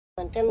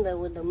Entiende?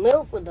 With the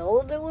milk, with the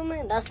older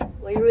women, that's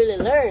where you really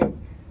learn.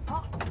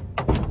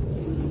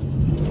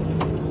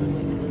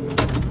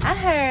 I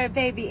heard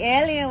baby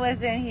alien was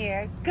in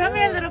here. Come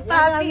here, little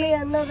puppy. Me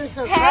another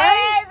surprise.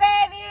 Hey,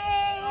 baby.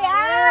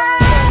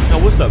 Ah.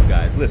 Now, what's up,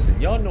 guys? Listen,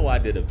 y'all know I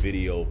did a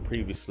video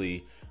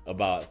previously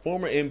about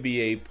former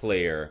NBA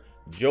player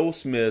Joe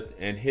Smith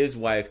and his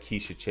wife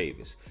Kisha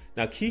Chavis.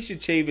 Now, Kisha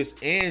Chavis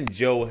and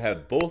Joe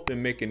have both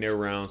been making their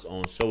rounds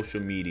on social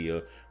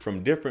media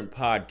from different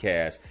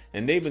podcasts,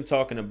 and they've been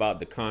talking about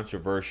the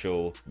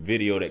controversial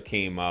video that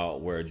came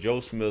out where Joe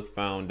Smith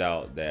found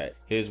out that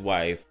his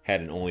wife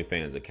had an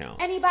OnlyFans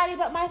account. Anybody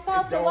but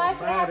myself, so why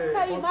should I have to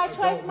tell you? My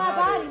choice, my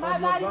body, my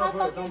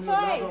fucking choice.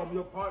 I'm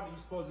your partner.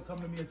 You're supposed to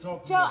come to me and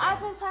talk to me. Joe,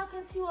 I've been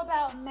talking to you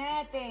about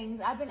mad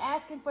things. I've been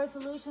asking for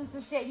solutions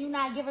to shit. You're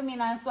not giving me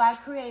none, so I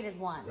created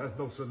one. That's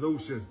no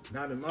solution.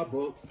 Not in my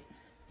book.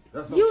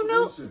 That's no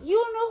solution.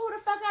 You knew who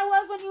the fuck I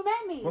was when you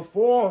met me.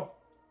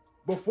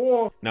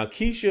 Before. Now,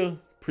 Kisha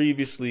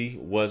previously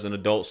was an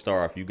adult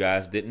star, if you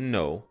guys didn't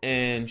know,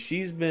 and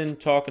she's been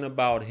talking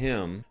about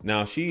him.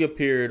 Now, she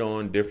appeared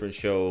on different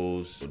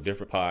shows,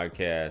 different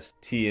podcasts,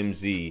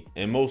 TMZ,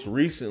 and most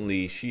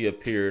recently she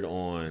appeared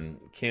on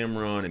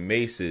Cam'ron and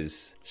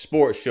Mase's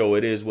sports show,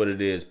 It Is What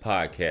It Is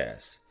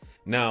podcast.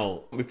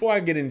 Now, before I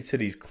get into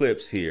these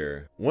clips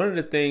here, one of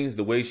the things,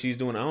 the way she's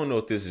doing, I don't know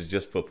if this is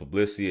just for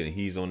publicity and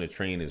he's on the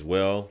train as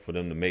well for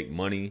them to make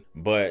money,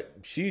 but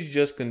she's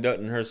just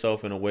conducting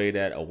herself in a way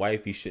that a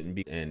wifey shouldn't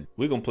be. And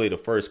we're going to play the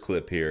first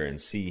clip here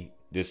and see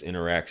this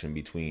interaction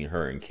between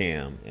her and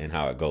Cam and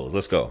how it goes.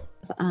 Let's go.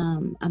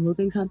 A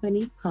moving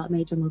company called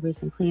Major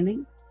Movers and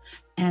Cleaning.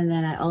 And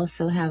then I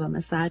also have a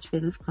massage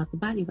business called the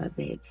Body Rub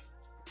Babes.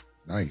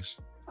 Nice.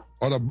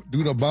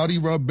 Do the Body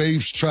Rub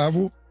Babes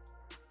travel?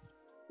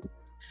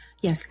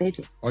 Yes, they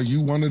do. Are you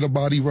one of the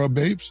Body Rub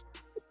Babes?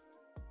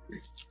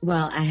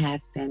 Well, I have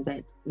been,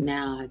 but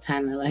now I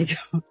kind of like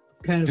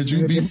Could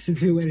you be to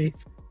do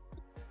anything.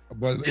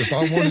 But if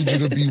I wanted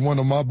you to be one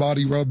of my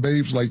Body Rub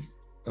Babes, like,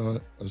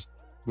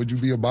 would you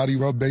be a Body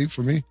Rub Babe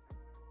for me?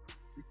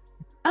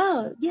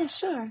 Oh, yeah,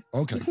 sure.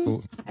 Okay,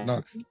 cool.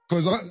 Nah,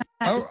 because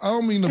I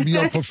don't mean to be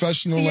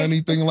unprofessional or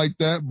anything like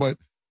that, but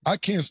I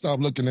can't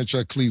stop looking at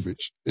your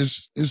cleavage. Your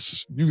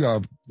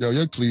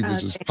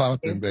cleavage is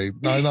popping, babe.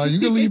 No, you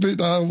can leave it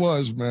how it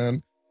was,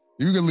 man.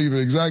 You can leave it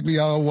exactly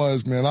how it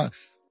was, man.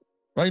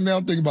 Right now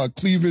I'm thinking about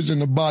cleavage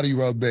and the Body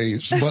Rub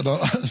Babes, but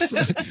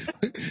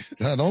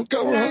don't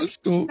cover her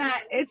school.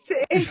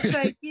 It's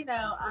like,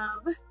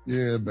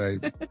 Yeah,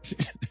 babe.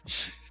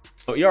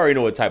 Oh, you already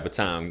know what type of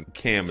time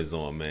Cam is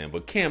on, man.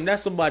 But Cam,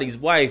 that's somebody's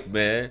wife,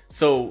 man.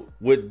 So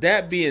with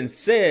that being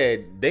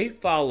said, they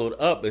followed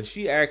up and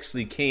she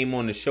actually came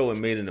on the show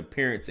and made an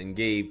appearance and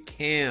gave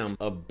Cam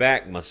a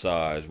back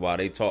massage while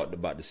they talked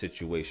about the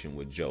situation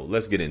with Joe.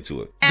 Let's get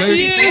into it.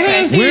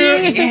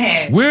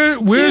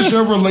 Where's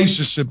your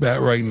relationship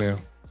at right now?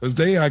 Because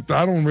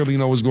I don't really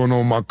know what's going on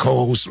with my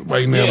co-hosts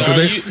right now. Yeah,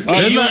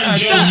 they're not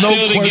asking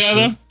no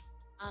questions.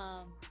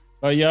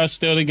 Are y'all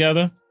still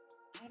together?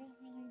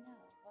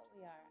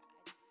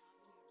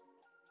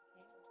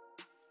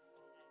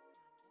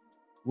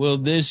 Will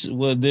this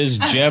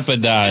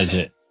jeopardize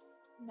it?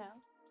 No.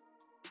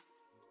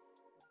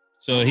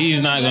 So he's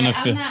not gonna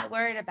feel. I'm not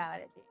worried about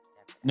it.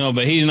 No,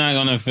 but he's not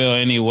gonna feel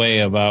any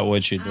way about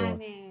what you're doing. I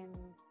mean,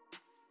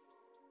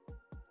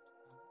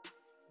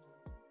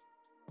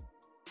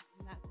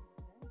 I'm not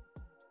concerned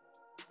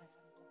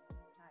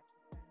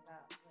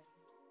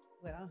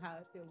about how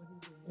I feel when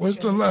he's doing it. When's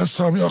the last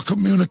time y'all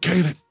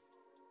communicated?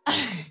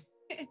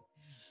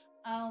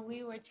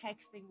 We were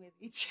texting with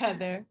each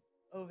other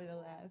over the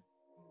last.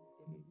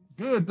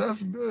 Good,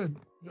 that's good.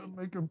 You're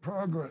making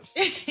progress.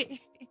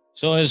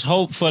 So there's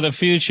hope for the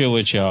future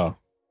with y'all.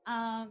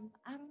 I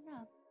don't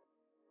know.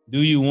 Do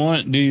you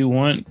want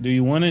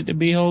it to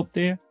be hope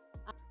there?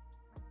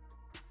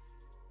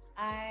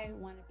 I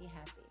want to be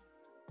happy.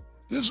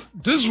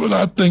 This is what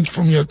I think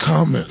from your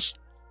comments.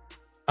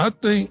 I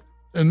think,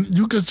 and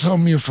you can tell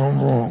me if I'm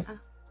wrong.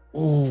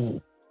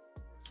 Oh,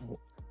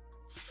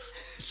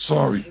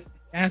 sorry.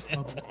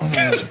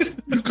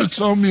 You can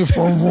tell me if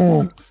I'm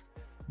wrong,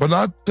 but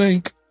I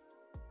think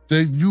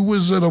that you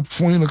was at a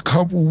point a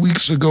couple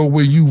weeks ago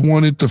where you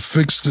wanted to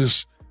fix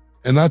this.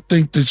 And I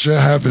think that you're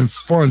having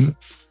fun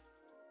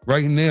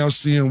right now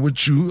seeing what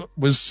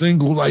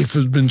single life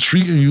has been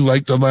treating you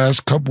like the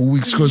last couple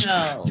weeks. Because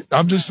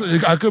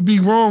I could be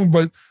wrong,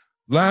 but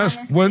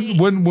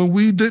when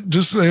we did,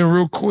 just saying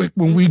real quick,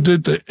 when we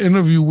did the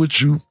interview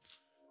with you,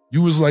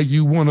 you was like,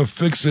 you want to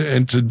fix it.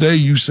 And today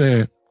you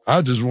saying,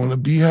 I just want to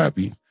be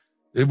happy.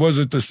 It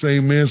wasn't the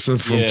same answer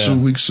from 2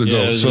 weeks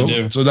ago.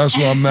 Yeah, so that's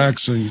why I'm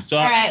asking you. All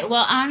right.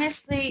 Well,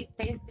 honestly,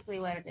 basically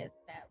what it is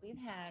that we've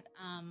had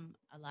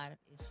a lot of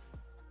issues.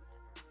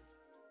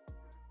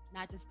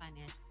 Not just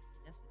financially,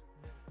 just with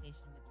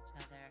communication with each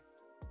other.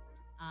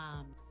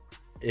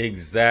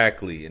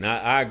 Exactly. And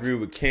I agree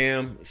with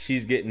Cam.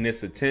 She's getting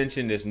this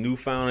attention, this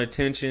newfound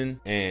attention,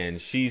 and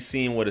she's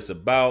seeing what it's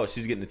about.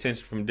 She's getting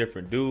attention from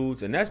different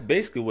dudes. And that's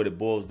basically what it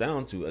boils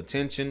down to.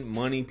 Attention,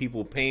 money,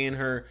 people paying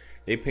her.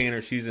 They paying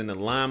her. She's in the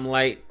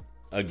limelight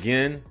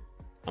again.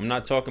 I'm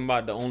not talking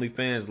about the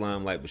OnlyFans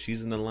limelight, but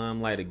she's in the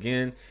limelight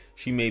again.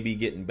 She may be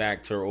getting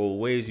back to her old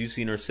ways. You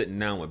seen her sitting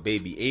down with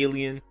baby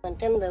alien. And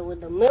them that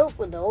with the MILF,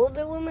 with the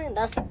older women,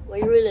 that's where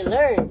you really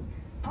learn.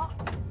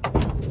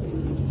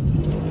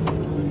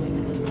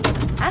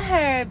 I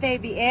heard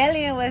baby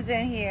alien was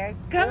in here.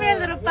 Come here,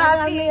 little You got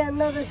puppy. me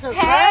another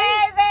surprise.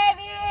 Hey,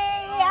 baby.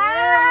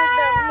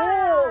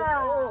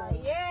 Oh,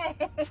 yeah.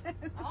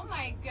 Oh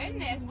my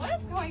goodness, what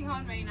is going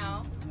on right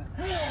now?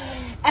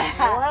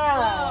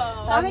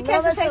 Wow. Mommy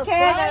came to take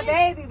care of that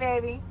baby,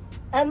 baby.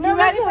 Another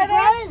ready for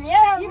surprise? this?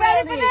 Yeah, I'm You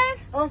ready for this?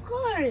 Of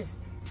course.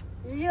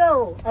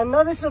 Yo,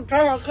 another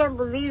surprise. I can't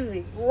believe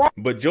it. What?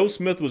 But Joe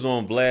Smith was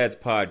on Vlad's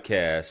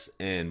podcast,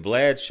 and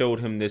Vlad showed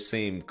him this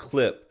same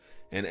clip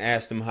and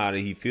asked him how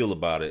did he feel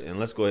about it. And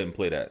let's go ahead and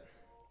play that.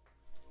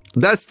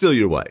 That's still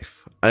your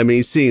wife. I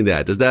mean, seeing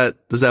that, does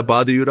that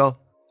bother you at all?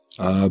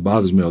 It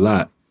bothers me a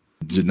lot.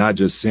 Not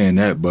just saying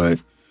that, but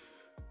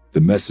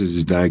the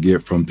messages that I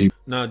get from people.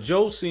 Now,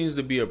 Joe seems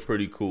to be a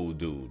pretty cool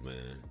dude,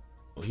 man.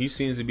 He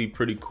seems to be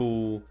pretty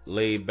cool,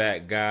 laid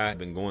back guy.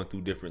 Been going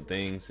through different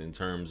things in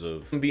terms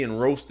of being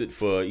roasted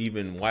for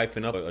even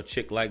wifing up a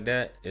chick like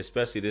that,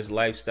 especially this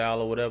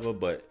lifestyle or whatever.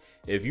 But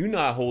if you're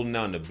not holding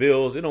down the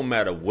bills, it don't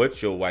matter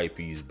what your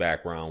wifey's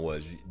background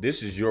was.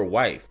 This is your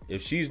wife.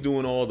 If she's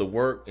doing all the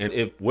work, and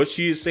if what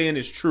she is saying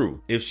is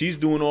true, if she's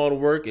doing all the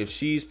work, if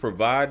she's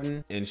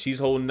providing and she's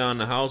holding down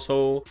the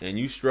household and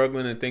you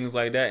struggling and things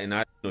like that, and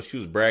I know she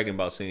was bragging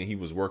about saying he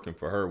was working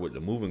for her with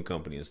the moving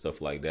company and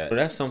stuff like that. But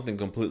that's something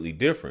completely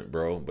different,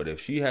 bro. But if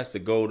she has to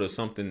go to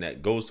something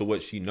that goes to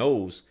what she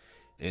knows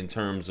in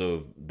terms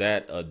of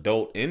that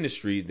adult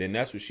industry, then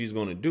that's what she's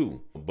going to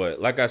do.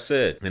 But like I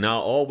said, and I'll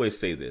always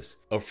say this,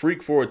 a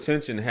freak for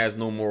attention has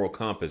no moral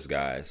compass,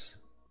 guys.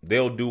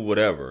 They'll do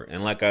whatever.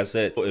 And like I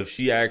said, if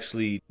she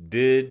actually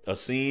did a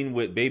scene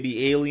with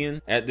baby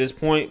alien at this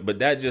point, but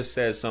that just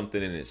says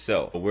something in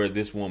itself where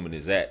this woman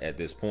is at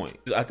this point.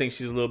 I think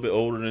she's a little bit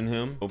older than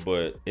him,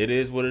 but it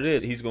is what it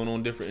is. He's going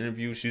on different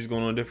interviews. She's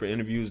going on different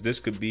interviews. This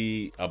could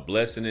be a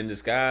blessing in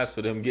disguise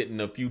for them getting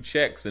a few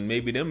checks and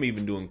maybe them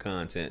even doing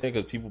content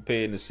because people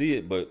paying to see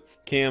it. But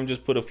Cam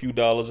just put a few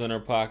dollars in her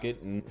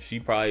pocket and she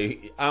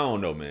probably, I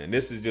don't know, man.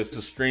 This is just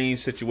a strange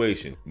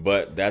situation,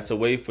 but that's a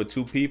way for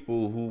two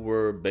people who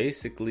were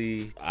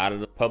basically out of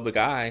the public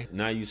eye.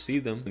 Now you see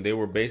them, they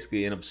were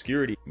basically in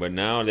obscurity, but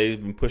now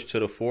they've been pushed to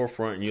the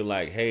forefront and you're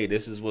like, hey,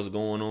 this is what's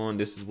going on.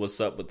 This is what's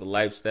up with the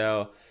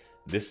lifestyle.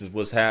 This is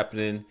what's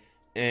happening.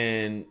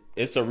 And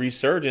it's a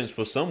resurgence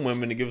for some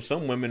women to give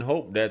some women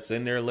hope that's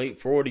in their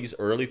late 40s,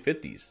 early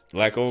 50s,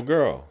 like old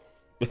girl.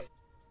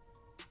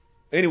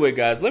 Anyway,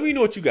 guys, let me know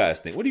what you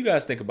guys think. What do you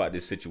guys think about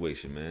this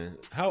situation, man?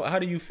 How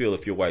do you feel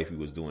if your wifey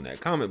was doing that?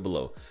 Comment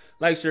below.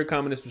 Like, share,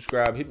 comment, and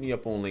subscribe. Hit me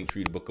up on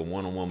Linktree to book a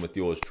one-on-one with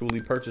yours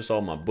truly. Purchase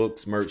all my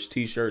books, merch,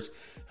 t-shirts.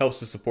 Helps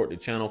to support the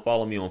channel.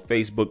 Follow me on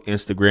Facebook,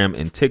 Instagram,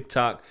 and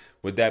TikTok.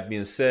 With that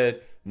being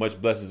said, much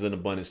blessings and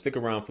abundance. Stick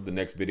around for the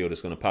next video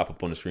that's going to pop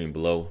up on the screen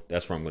below.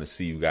 That's where I'm going to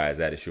see you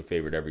guys at. It's your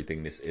favorite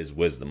everything. This is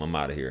Wisdom. I'm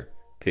out of here.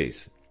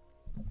 Peace.